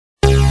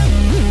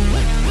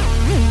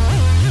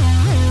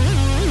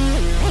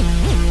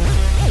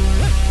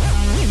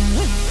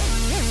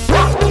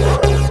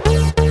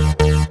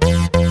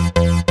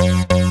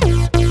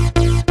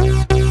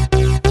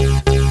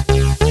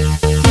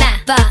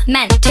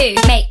to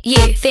make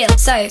you feel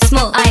so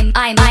small.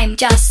 I'm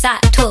just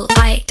that tall.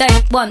 I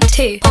don't want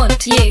to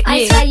haunt you.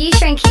 I swear you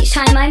shrink each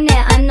time I'm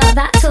near. I'm not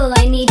that tall,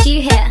 I need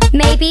you here.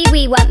 Maybe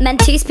we weren't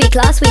meant to speak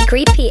last week.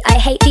 Repeat, I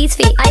hate these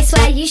feet. I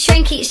swear you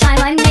shrink each time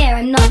I'm near.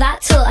 I'm not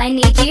that tall, I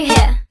need you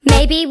here.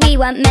 Maybe we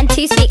weren't meant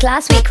to speak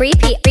last week.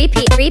 Repeat,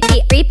 repeat,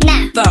 repeat, repeat.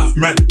 Never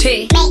meant to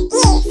make you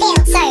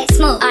feel so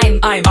small.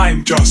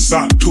 I'm just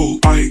that tall.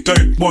 I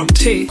don't want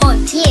to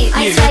haunt you.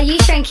 I swear you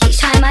shrink each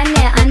time I'm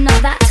near. I'm not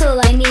that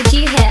tall, I need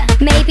you here.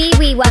 Maybe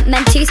we weren't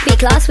meant to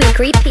speak last week.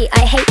 Repeat,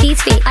 I hate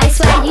these feet. I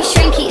swear you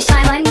shrink each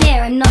time I'm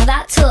near. I'm not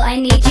that tall, I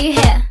need you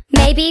here.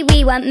 Maybe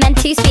we weren't meant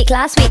to speak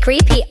last week.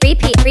 Repeat,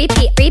 repeat,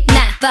 repeat, repeat.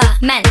 Never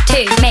meant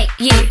to make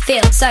you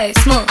feel so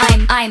small.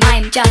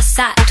 I'm just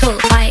that tall.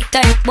 I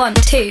don't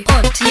want to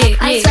haunt you.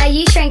 I swear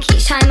you shrink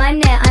each time I'm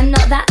near. I'm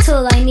not that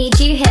tall, I need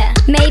you here.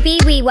 Maybe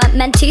we weren't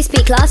meant to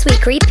speak last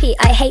week. Repeat,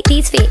 I hate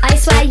these feet. I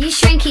swear you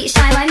shrink each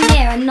time I'm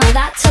near. I'm not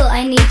that tall,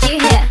 I need you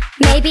here.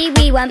 Maybe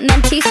we weren't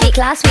meant to speak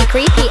last week.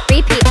 Repeat,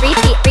 repeat,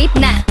 repeat, repeat.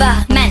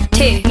 Never meant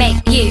to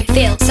make you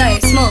feel so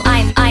small.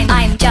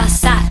 I'm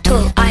just that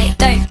tall. I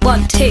don't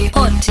want to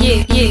haunt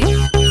you.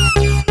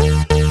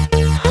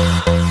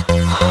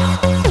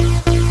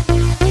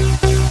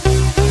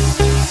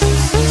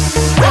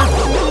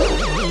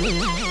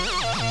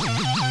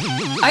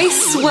 I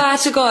swear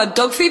to God,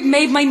 dog food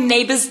made my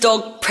neighbour's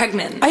dog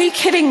pregnant. Are you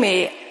kidding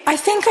me? I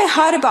think I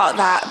heard about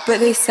that, but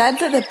they said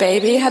that the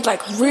baby had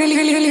like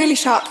really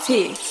sharp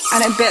teeth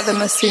and it bit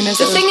them as soon as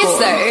it was born. The thing is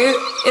though,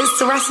 it's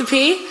the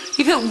recipe.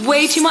 You put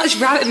way too much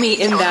rabbit meat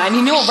in there, and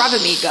you know what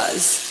rabbit meat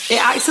does? It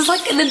acts as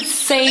like an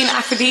insane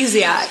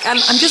aphrodisiac,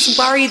 and I'm just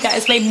worried that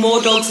it's made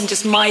more dogs than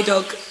just my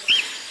dog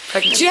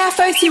pregnant.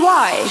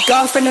 GFOTY,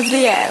 Girlfriend of the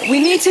Year. We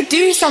need to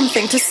do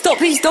something to stop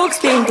these dogs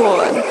being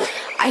born.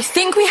 I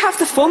think we have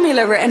the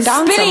formula written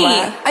down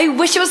somewhere. I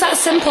wish it was that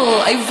simple,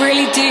 I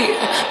really do.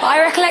 But I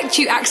recollect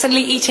you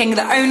accidentally eating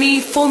the only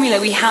formula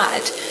we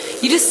had.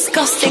 You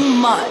disgusting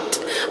mutt.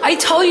 I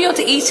told you not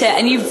to eat it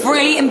and you've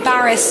really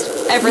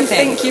embarrassed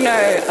everything. You think you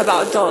know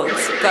about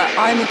dogs, but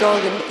I'm a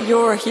dog and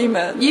you're a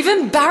human. You've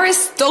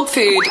embarrassed dog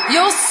food.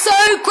 You're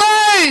so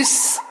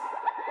gross!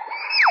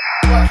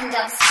 Walking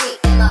down the street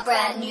in my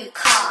brand new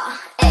car,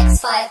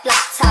 X5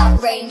 blacked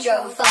out Range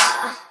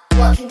Rover.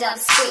 Walking down the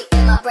street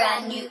in my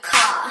brand new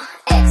car,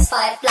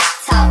 X5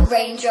 blacked out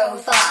Range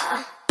Rover.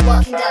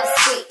 Walking down the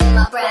street in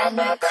my brand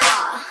new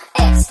car,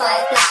 X5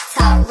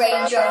 blacked out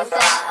Range Rover.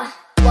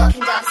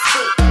 Walking down the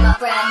street in my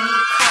brand new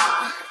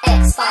car,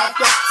 X5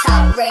 blacked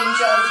out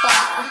Range Rover.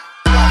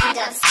 Walking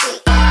down the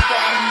street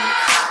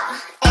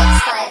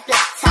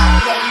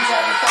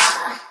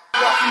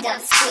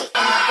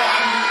in my brand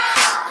new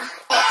car,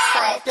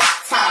 X5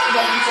 blacked out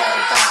Range Rover.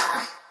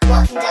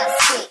 Walking down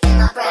the street in my brand new car, X5 blacked out Range Rover. Walking down the street in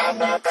my brand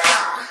new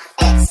car,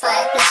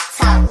 X5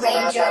 blacked out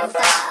Range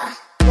Rover.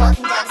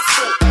 Walking down the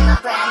street in my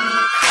brand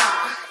new car,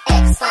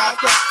 X5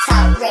 blacked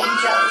out Range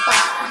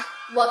Rover.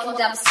 Walking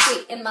down the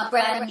street in my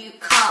brand new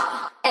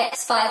car,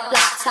 X5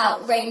 blacked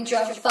out Range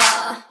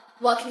Rover.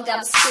 Walking down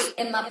the street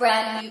in my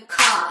brand new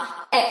car,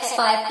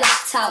 X5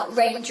 blacked out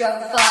Range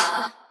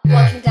Rover.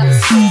 Walking down the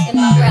street in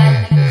my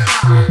brand new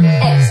car,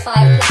 X5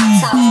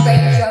 blacked out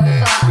Range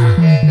Rover.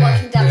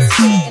 Walking down the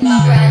street in my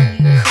brand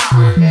new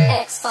car,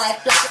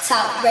 X5 blacked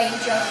out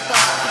Range Rover.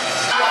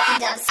 Walking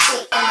down the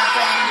street in my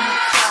brand new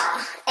car,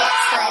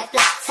 X5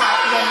 blacked out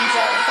Range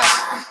Rover.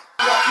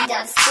 Walking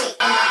down the street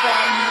in my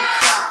brand new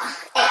car,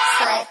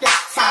 X5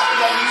 blacked out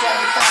Range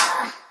Rover.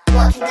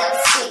 Walking down the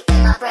street in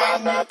my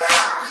brand new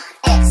car,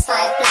 X5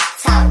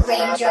 blacked out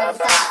Range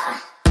Rover.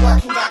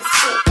 Walking down the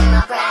street in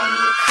my brand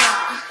new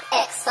car,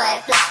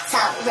 X5 blacked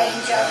out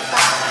Range Rover.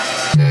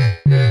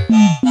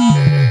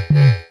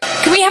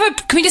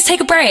 Can we just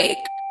take a break?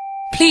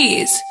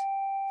 Please.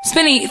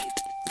 Spinee,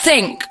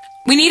 think.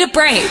 We need a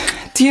break.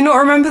 Do you not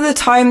remember the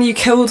time you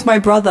killed my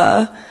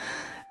brother?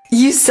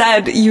 You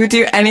said you would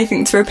do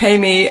anything to repay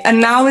me, and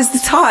now is the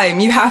time.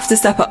 You have to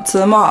step up to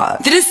the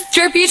mark. The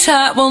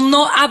distributor will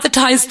not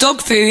advertise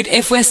dog food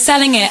if we're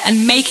selling it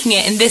and making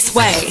it in this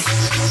way.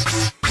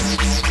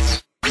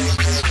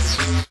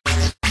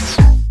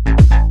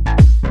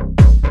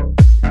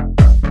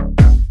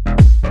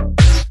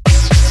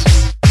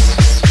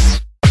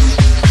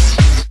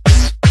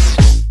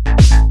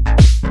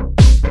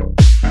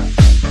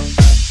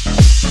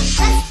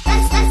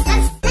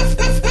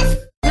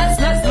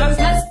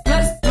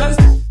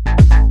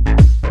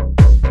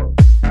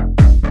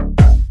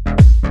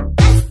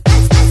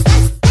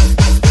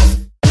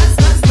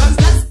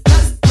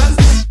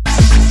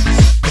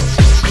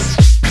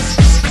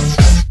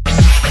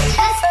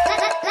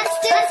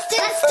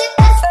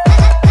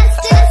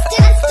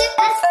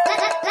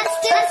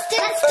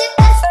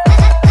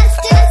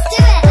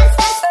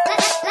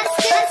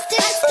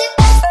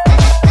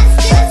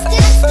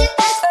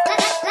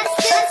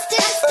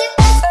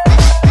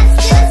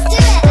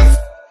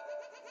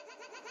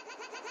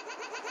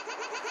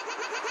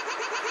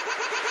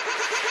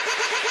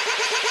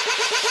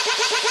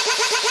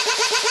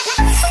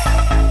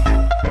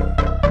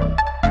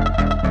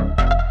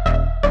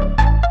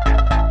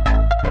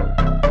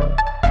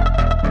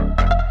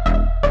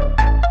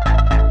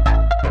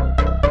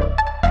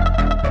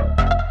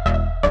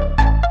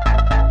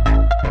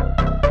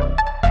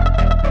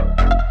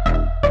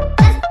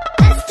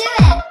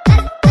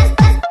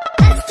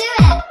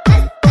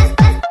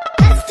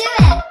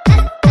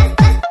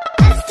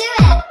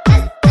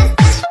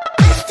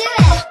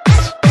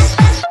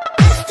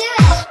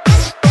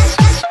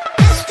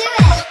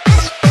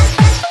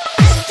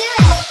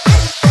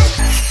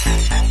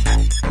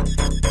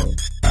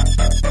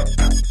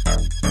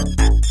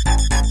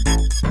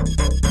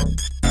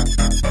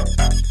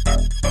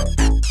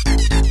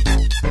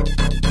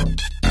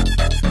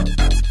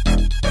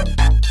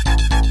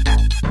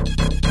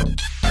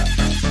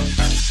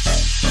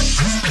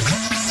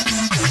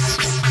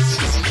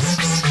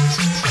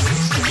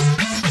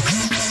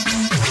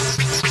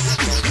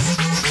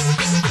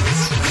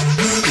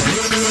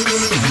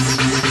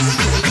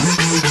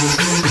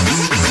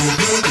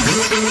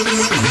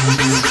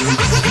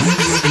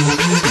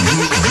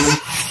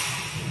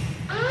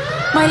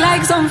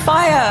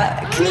 fire.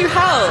 Can you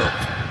help?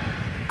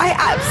 I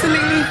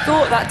absolutely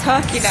thought that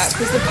turkey neck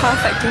was the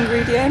perfect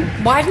ingredient.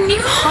 Why didn't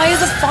you hire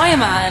the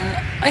fireman?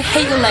 I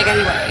hate your leg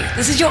anyway.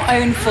 This is your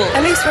own fault.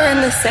 At least we're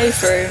in the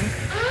safe room.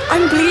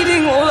 I'm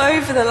bleeding all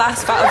over the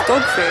last vat of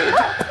dog food.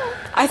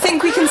 I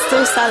think we can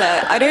still sell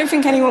it. I don't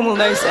think anyone will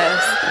notice.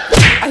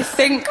 I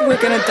think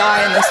we're gonna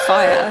die in this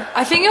fire.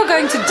 I think you're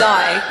going to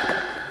die.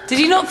 Did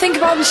you not think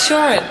about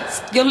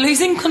insurance? You're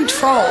losing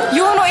control.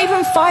 You're not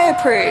even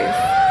fireproof.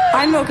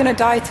 I'm not gonna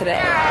die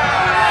today.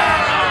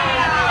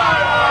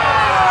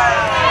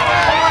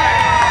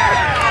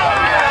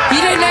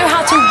 You don't know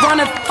how to run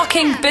a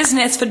fucking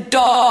business for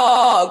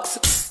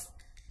dogs.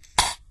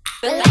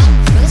 The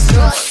liquid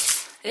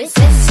straws. Is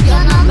this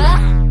your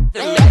number?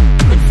 The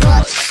liquid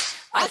straws.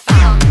 I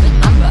found the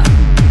number.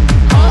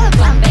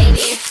 Hold on,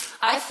 baby.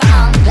 I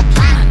found the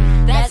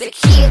plan. There's a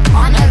key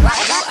on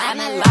arrival and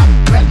a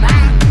elaborate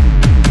man.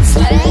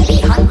 Slowly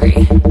hungry.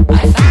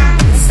 I found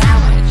the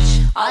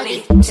sandwich. I'll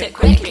eat it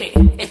quickly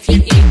if you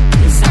eat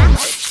the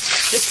sandwich.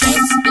 The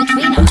space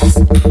between us.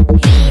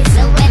 He's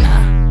a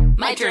winner.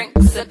 My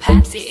drink's a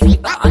Pepsi.